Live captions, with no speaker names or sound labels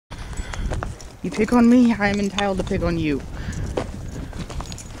You pick on me, I am entitled to pick on you.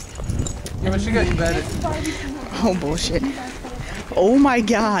 Yeah, but she got embedded. Oh, bullshit. Oh my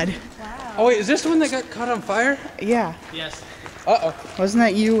god. Wow. Oh wait, is this the one that got caught on fire? Yeah. Yes. Uh-oh. Wasn't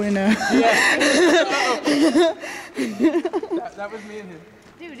that you and Yeah. that was me and him.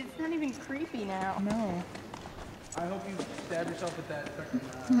 Dude, it's not even creepy now. No. I hope you stab yourself with that fucking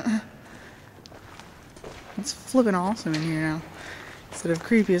It's flipping awesome in here now. Instead of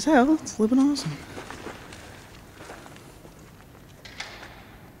creepy as hell, it's flipping awesome.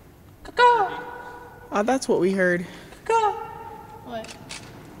 Oh, that's what we heard. What?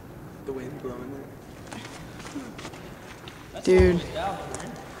 the wind blowing there. Dude.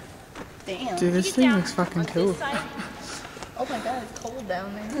 Damn. Dude, this thing looks fucking cool. Oh my god, it's cold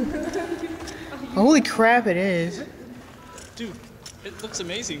down there. Holy crap, it is. Dude, it looks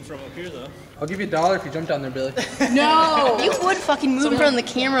amazing from up here, though. I'll give you $1 if you jump down there, Billy. No! You would fucking move in front of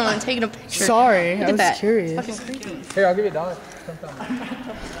the camera and taking a picture. Sorry, Look I at was that. curious. Fucking creepy. Here, I'll give you $1. Jump down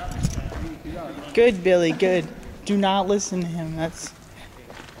there. Good, Billy, good. Do not listen to him. That's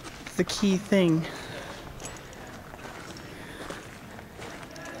the key thing.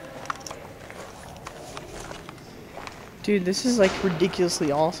 Dude, this is like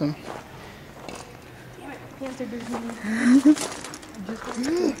ridiculously awesome. Panther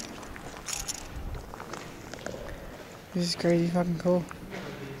This is crazy fucking cool.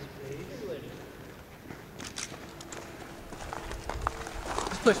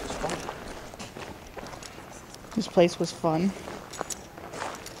 This place was fun. This place was fun.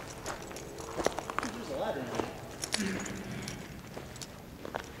 There's a ladder in there.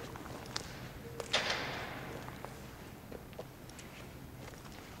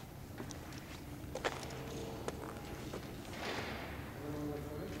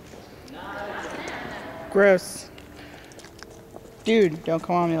 Gross. Dude, don't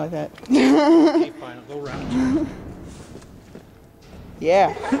come on me like that. Okay, fine, I'll go around.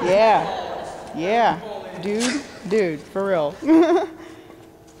 Yeah, yeah, yeah. Dude, for real.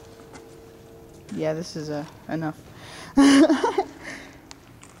 Yeah, this is enough. You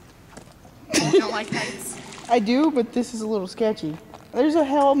don't like heights? I do, but this is a little sketchy. There's a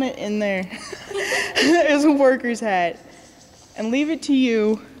helmet in there. There's a worker's hat. And leave it to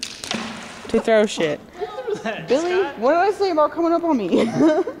you to throw shit. Billy, what did I say about coming up on me? TJ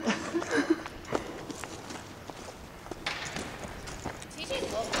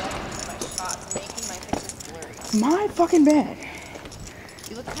loves blocking my shots, making my pictures blurry. My fucking bad.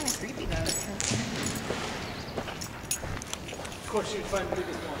 You look kind of creepy though. Of course, you'd find the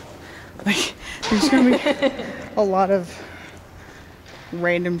biggest one. Like, there's gonna be a lot of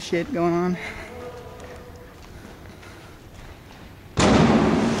random shit going on.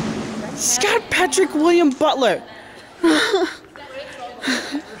 Scott Patrick William Butler.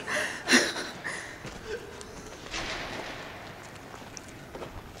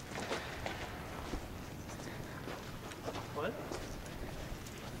 What?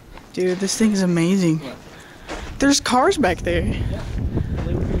 Dude, this thing's amazing. What? There's cars back there. Yeah.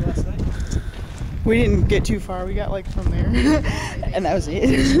 They were here last night. We didn't get too far. We got like from there. And that was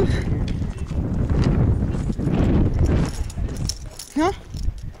it. Huh?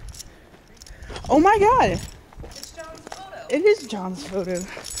 Oh my god. It's John's photo. It is John's photo.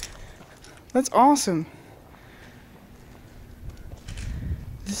 That's awesome.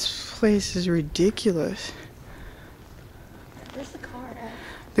 This place is ridiculous. Where's the car at?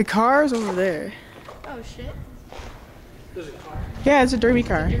 The car's over there. Oh shit. There's a car. Yeah, it's a derby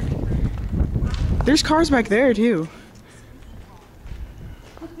car. There's cars back there too.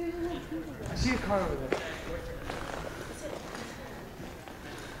 I see a car over there.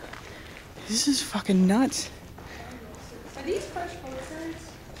 This is fucking nuts. Are these fresh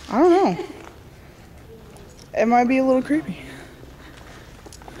postcards? I don't know. It might be a little creepy.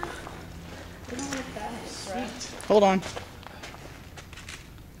 Hold on.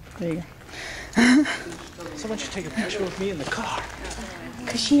 There you go. Someone should take a picture with me in the car.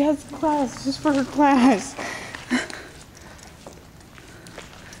 Cause she has class, just for her class.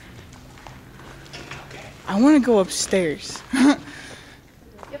 I want to go upstairs. You have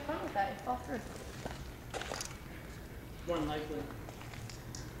fun with that. You fall through. More than likely.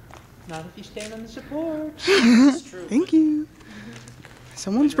 Not if you stand on the support. It's true. Thank you.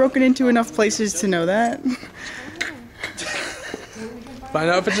 Someone's broken into enough places to know that. Find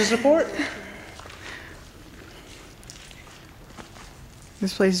out if it's a support.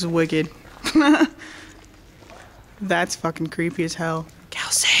 This place is wicked. That's fucking creepy as hell.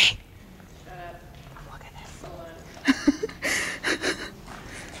 Kelsey! Look at it.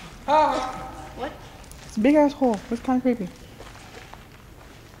 What? It's a big ass hole. It's kind of creepy.